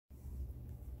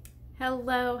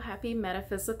Hello, happy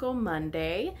Metaphysical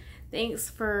Monday. Thanks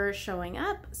for showing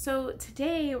up. So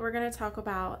today we're going to talk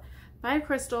about 5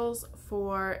 crystals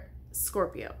for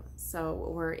Scorpio.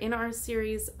 So we're in our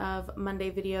series of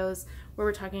Monday videos where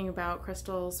we're talking about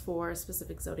crystals for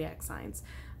specific zodiac signs.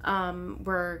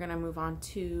 We're going to move on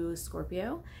to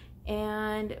Scorpio.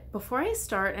 And before I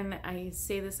start, and I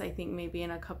say this I think maybe in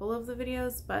a couple of the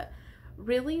videos, but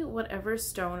really whatever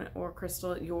stone or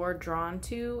crystal you're drawn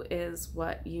to is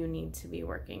what you need to be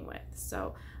working with.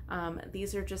 So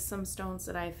these are just some stones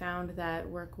that I found that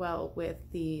work well with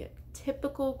the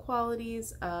typical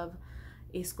qualities of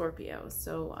a Scorpio.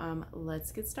 So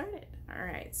let's get started. All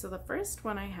right, so the first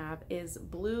one I have is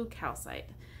blue calcite.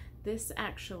 This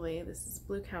is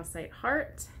blue calcite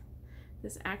heart.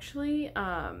 This actually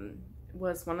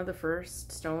was one of the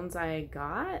first stones I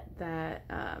got that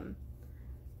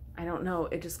I don't know,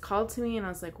 it just called to me and I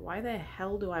was like, why the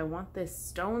hell do I want this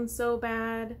stone so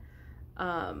bad?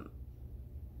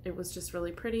 It was just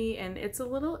really pretty, and it's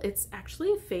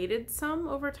actually faded some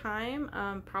over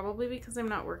time, probably because I'm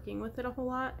not working with it a whole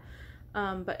lot.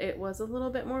 But it was a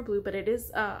little bit more blue, but it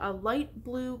is a light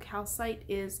blue. Calcite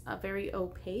is a very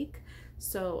opaque,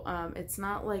 so it's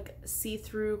not like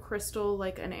see-through crystal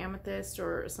like an amethyst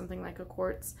or something like a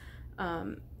quartz.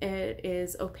 It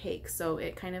is opaque, so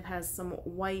it kind of has some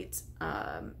white,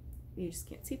 you just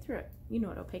can't see through it. You know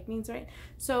what opaque means, right?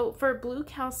 So for blue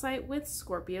calcite with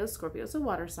Scorpio, Scorpio is a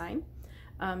water sign.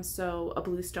 So a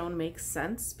blue stone makes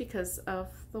sense because of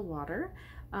the water.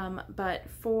 But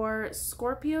for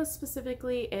Scorpio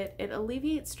specifically, it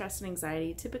alleviates stress and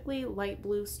anxiety. Typically light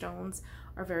blue stones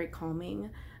are very calming.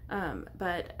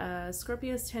 But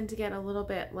Scorpios tend to get a little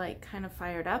bit like kind of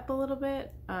fired up a little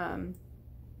bit.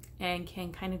 And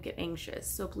can kind of get anxious.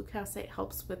 So blue calcite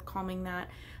helps with calming that,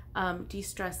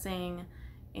 de-stressing,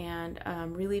 and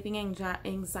relieving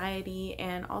anxiety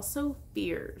and also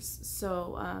fears.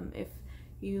 So if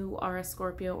you are a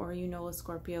Scorpio or you know a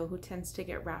Scorpio who tends to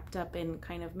get wrapped up in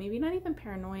kind of maybe not even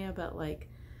paranoia, but like,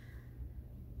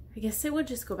 I guess it would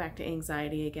just go back to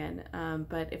anxiety again.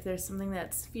 But if there's something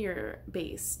that's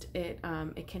fear-based, it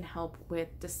can help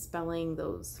with dispelling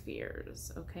those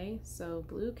fears. Okay, so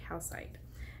blue calcite.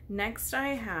 Next I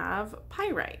have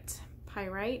pyrite.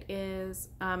 Pyrite is,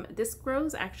 this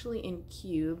grows actually in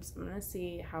cubes. I'm gonna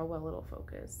see how well it'll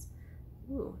focus.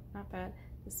 Ooh, not bad.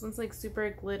 This one's like super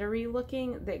glittery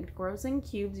looking. That grows in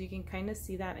cubes. You can kind of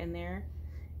see that in there.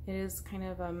 It is kind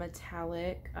of a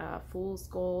metallic, fool's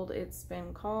gold it's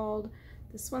been called.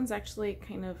 This one's actually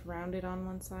kind of rounded on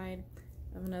one side.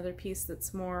 I have another piece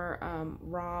that's more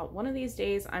raw. One of these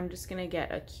days I'm just gonna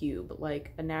get a cube,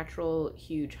 like a natural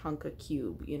huge hunk of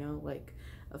cube, you know, like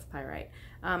of pyrite.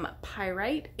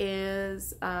 Pyrite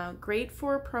is great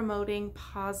for promoting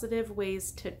positive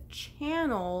ways to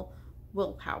channel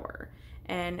willpower,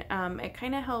 and it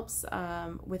kind of helps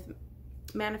with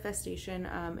manifestation.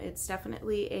 It's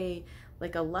definitely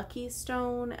like a lucky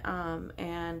stone,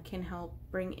 and can help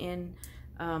bring in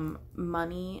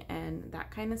money and that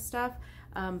kind of stuff.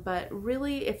 But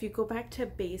really, if you go back to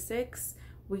basics,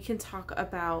 we can talk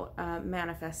about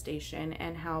manifestation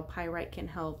and how pyrite can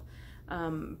help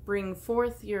bring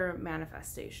forth your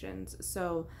manifestations.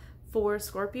 So for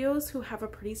Scorpios who have a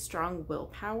pretty strong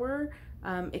willpower,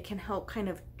 it can help kind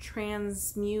of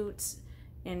transmute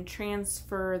and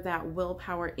transfer that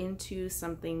willpower into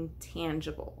something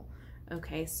tangible.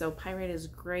 Okay, so pyrite is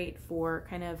great for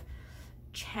kind of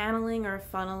channeling or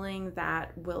funneling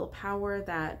that willpower,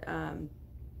 that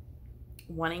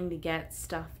wanting to get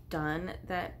stuff done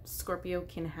that Scorpio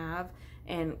can have,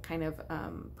 and kind of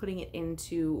putting it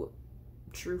into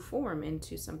true form,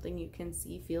 into something you can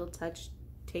see, feel, touch,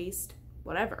 taste,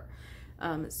 whatever.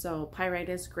 So pyrite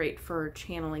is great for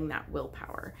channeling that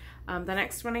willpower. The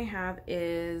next one I have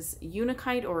is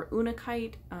unakite or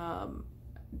unakite.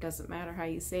 Doesn't matter how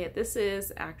you say it. This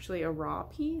is actually a raw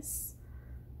piece.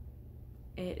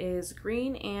 It is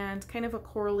green and kind of a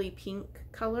corally pink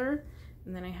color.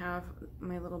 And then I have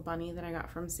my little bunny that I got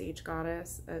from Sage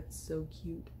Goddess. It's so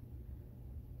cute.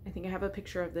 I think I have a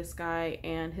picture of this guy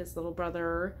and his little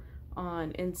brother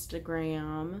on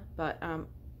Instagram. But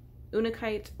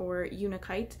unakite or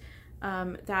unakite,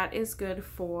 that is good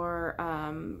for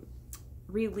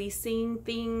releasing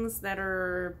things that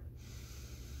are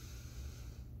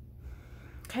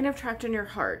kind of trapped in your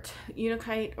heart.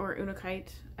 Unakite or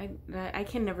unakite, I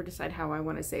can never decide how I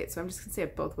want to say it, so I'm just gonna say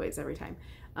it both ways every time.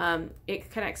 It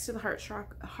connects to the heart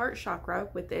chakra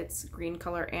with its green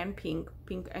color, and pink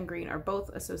and green are both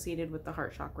associated with the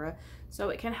heart chakra. So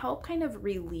it can help kind of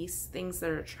release things that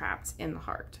are trapped in the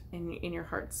heart, in your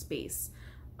heart space.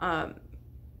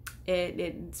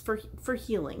 It's for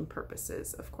healing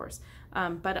purposes, of course,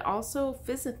 but also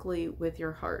physically with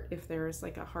your heart. If there's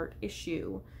like a heart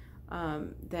issue,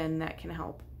 then that can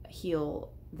help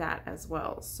heal that as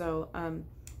well. So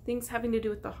things having to do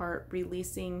with the heart,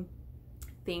 releasing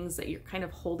things that you're kind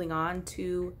of holding on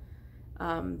to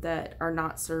that are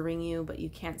not serving you, but you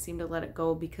can't seem to let it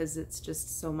go because it's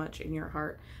just so much in your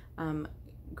heart.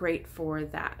 Great for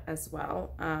that as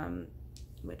well,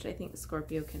 which I think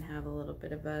Scorpio can have a little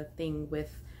bit of a thing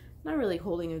with, not really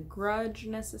holding a grudge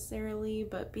necessarily,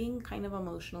 but being kind of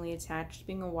emotionally attached,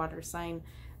 being a water sign,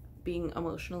 being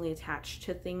emotionally attached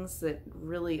to things that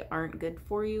really aren't good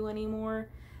for you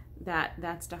anymore.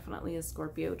 That's definitely a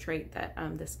Scorpio trait that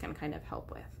this can kind of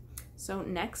help with. So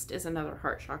next is another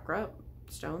heart chakra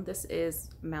stone. This is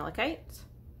malachite.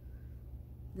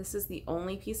 This is the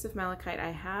only piece of malachite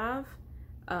I have.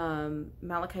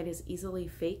 Malachite is easily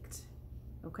faked.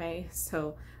 Okay,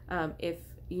 so if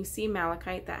you see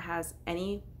malachite that has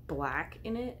any black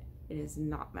in it, it is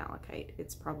not malachite.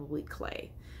 It's probably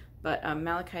clay. But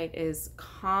malachite is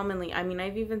commonly, I mean,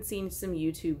 I've even seen some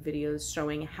YouTube videos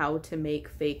showing how to make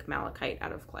fake malachite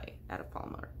out of clay, out of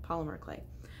polymer clay.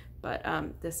 But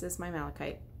this is my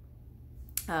malachite.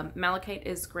 Malachite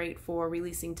is great for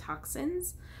releasing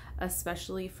toxins,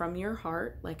 especially from your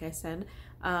heart, like I said.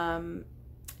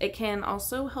 It can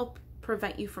also help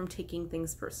prevent you from taking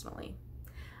things personally.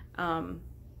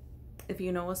 If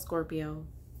you know a Scorpio,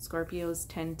 Scorpios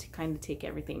tend to kind of take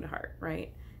everything to heart,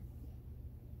 right?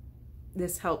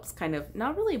 This helps kind of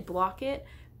not really block it,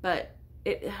 but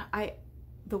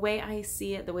the way I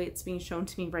see it, the way it's being shown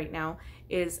to me right now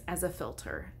is as a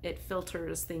filter. It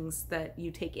filters things that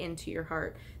you take into your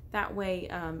heart. That way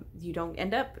you don't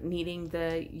end up needing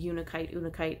the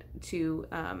unakite to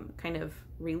kind of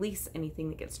release anything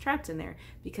that gets trapped in there,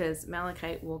 because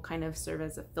malachite will kind of serve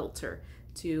as a filter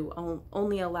to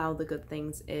only allow the good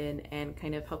things in and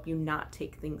kind of help you not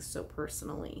take things so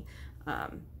personally.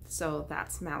 So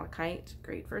that's malachite,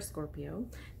 great for Scorpio.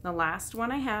 The last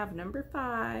one I have, number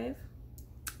 5,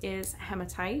 is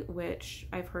hematite, which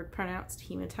I've heard pronounced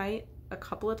hematite a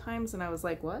couple of times and I was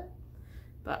like, what?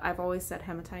 But I've always said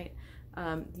hematite.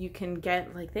 You can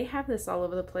get, like, they have this all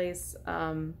over the place.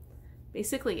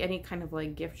 Basically any kind of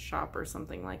like gift shop or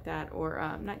something like that,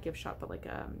 or not gift shop, but like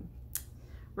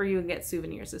where you can get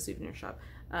souvenirs, a souvenir shop.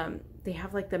 They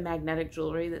have like the magnetic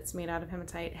jewelry that's made out of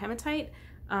hematite. Hematite,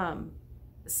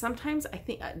 sometimes I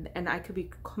think, and I could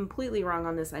be completely wrong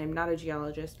on this, I am not a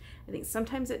geologist, I think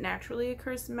sometimes it naturally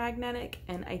occurs magnetic,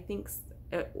 and I think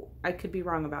I could be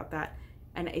wrong about that,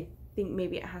 and I think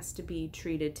maybe it has to be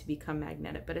treated to become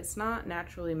magnetic, but it's not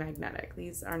naturally magnetic.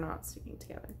 These are not sticking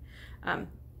together.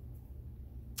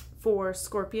 For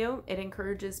Scorpio, it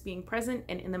encourages being present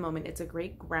and in the moment. It's a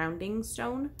great grounding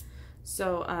stone.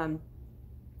 So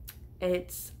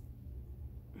it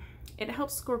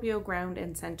helps Scorpio ground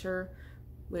and center,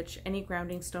 which any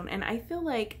grounding stone, and I feel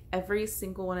like every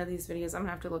single one of these videos, I'm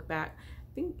gonna have to look back,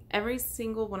 I think every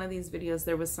single one of these videos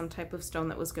there was some type of stone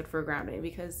that was good for grounding,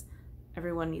 because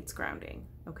everyone needs grounding,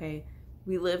 okay?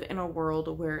 We live in a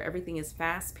world where everything is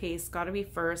fast-paced, gotta be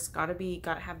first, gotta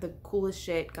have the coolest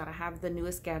shit, gotta have the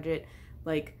newest gadget.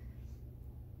 Like,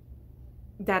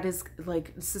 that is,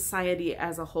 like, society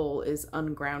as a whole is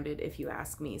ungrounded, if you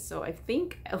ask me. So I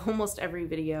think almost every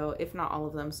video, if not all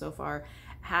of them so far,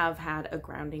 have had a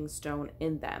grounding stone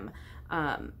in them.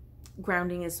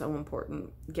 Grounding is so important.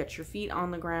 Get your feet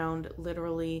on the ground,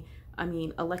 literally. I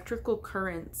mean, electrical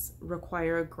currents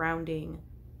require grounding,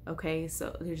 okay?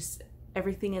 So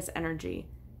everything is energy.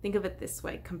 Think of it this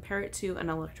way. Compare it to an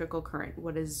electrical current.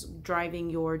 What is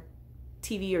driving your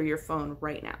TV or your phone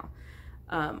right now,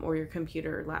 or your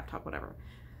computer, laptop, whatever.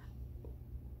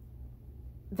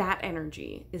 That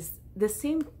energy is the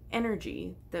same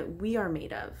energy that we are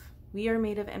made of. We are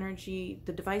made of energy.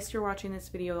 The device you're watching this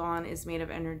video on is made of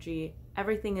energy.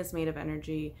 Everything is made of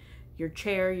energy. Your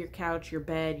chair, your couch, your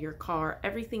bed, your car,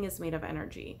 everything is made of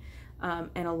energy.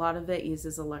 And a lot of it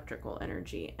uses electrical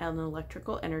energy, and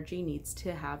electrical energy needs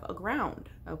to have a ground,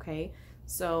 okay?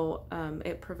 So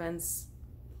it prevents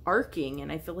arcing, and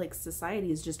I feel like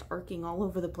society is just arcing all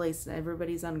over the place, and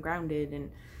everybody's ungrounded. And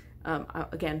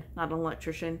again, not an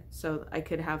electrician, so I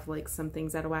could have like some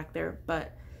things out of whack there,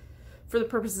 but for the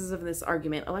purposes of this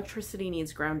argument, electricity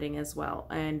needs grounding as well,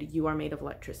 and you are made of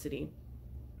electricity.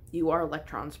 You are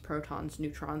electrons, protons,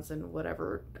 neutrons, and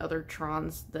whatever other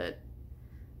trons that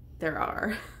there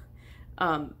are.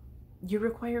 You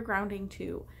require grounding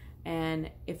too.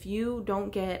 And if you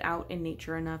don't get out in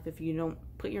nature enough, if you don't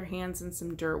put your hands in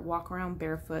some dirt, walk around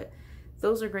barefoot,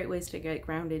 those are great ways to get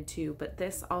grounded too. But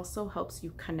this also helps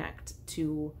you connect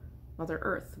to Mother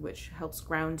Earth, which helps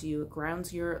ground you,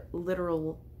 grounds your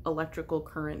literal electrical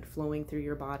current flowing through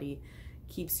your body,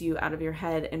 keeps you out of your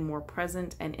head and more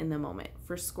present and in the moment.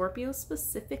 For Scorpio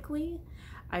specifically,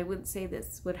 I would say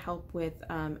this would help with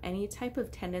any type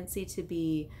of tendency to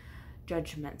be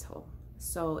judgmental.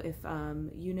 So if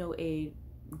you know a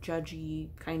judgy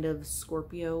kind of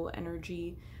Scorpio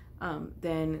energy,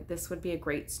 then this would be a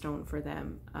great stone for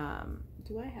them.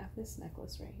 Do I have this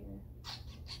necklace right here?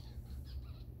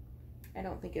 I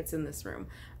don't think it's in this room.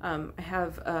 I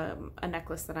have a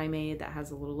necklace that I made that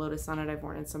has a little lotus on it. I've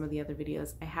worn in some of the other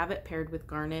videos. I have it paired with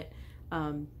garnet,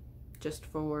 just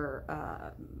for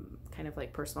kind of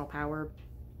like personal power.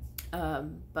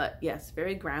 But yes,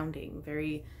 very grounding,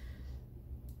 very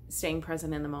staying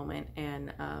present in the moment,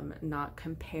 and not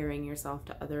comparing yourself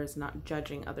to others, not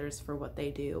judging others for what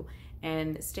they do,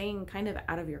 and staying kind of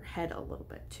out of your head a little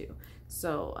bit too.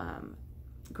 So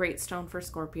great stone for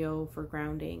Scorpio for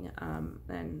grounding,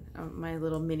 and my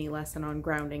little mini lesson on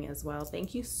grounding as well.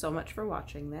 Thank you so much for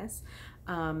watching this.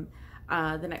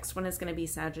 The next one is going to be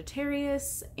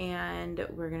Sagittarius, and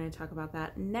we're going to talk about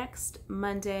that next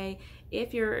Monday.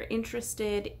 If you're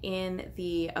interested in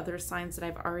the other signs that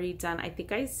I've already done, I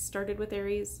think I started with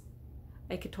Aries.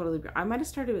 I might have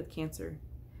started with Cancer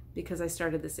because I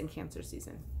started this in Cancer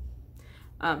season.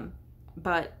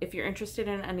 But if you're interested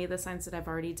in any of the signs that I've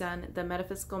already done, the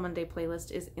Metaphysical Monday playlist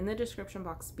is in the description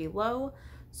box below.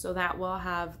 So that will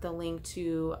have the link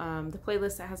to the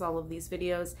playlist that has all of these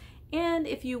videos. And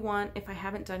if you want, if I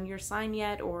haven't done your sign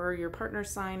yet, or your partner's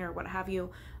sign, or what have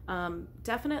you,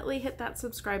 definitely hit that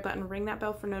subscribe button, ring that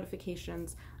bell for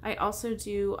notifications. I also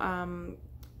do, I'm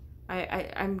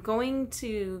going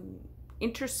to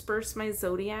intersperse my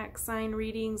zodiac sign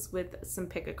readings with some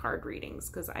pick a card readings,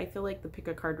 because I feel like the pick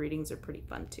a card readings are pretty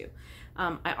fun too.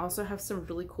 I also have some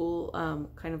really cool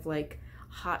kind of like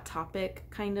hot topic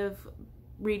kind of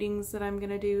readings that I'm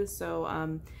gonna do,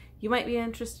 so you might be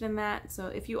interested in that. So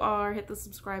if you are, hit the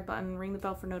subscribe button, ring the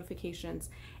bell for notifications,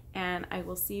 and I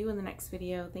will see you in the next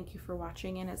video. Thank you for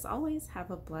watching, and as always,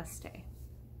 have a blessed day.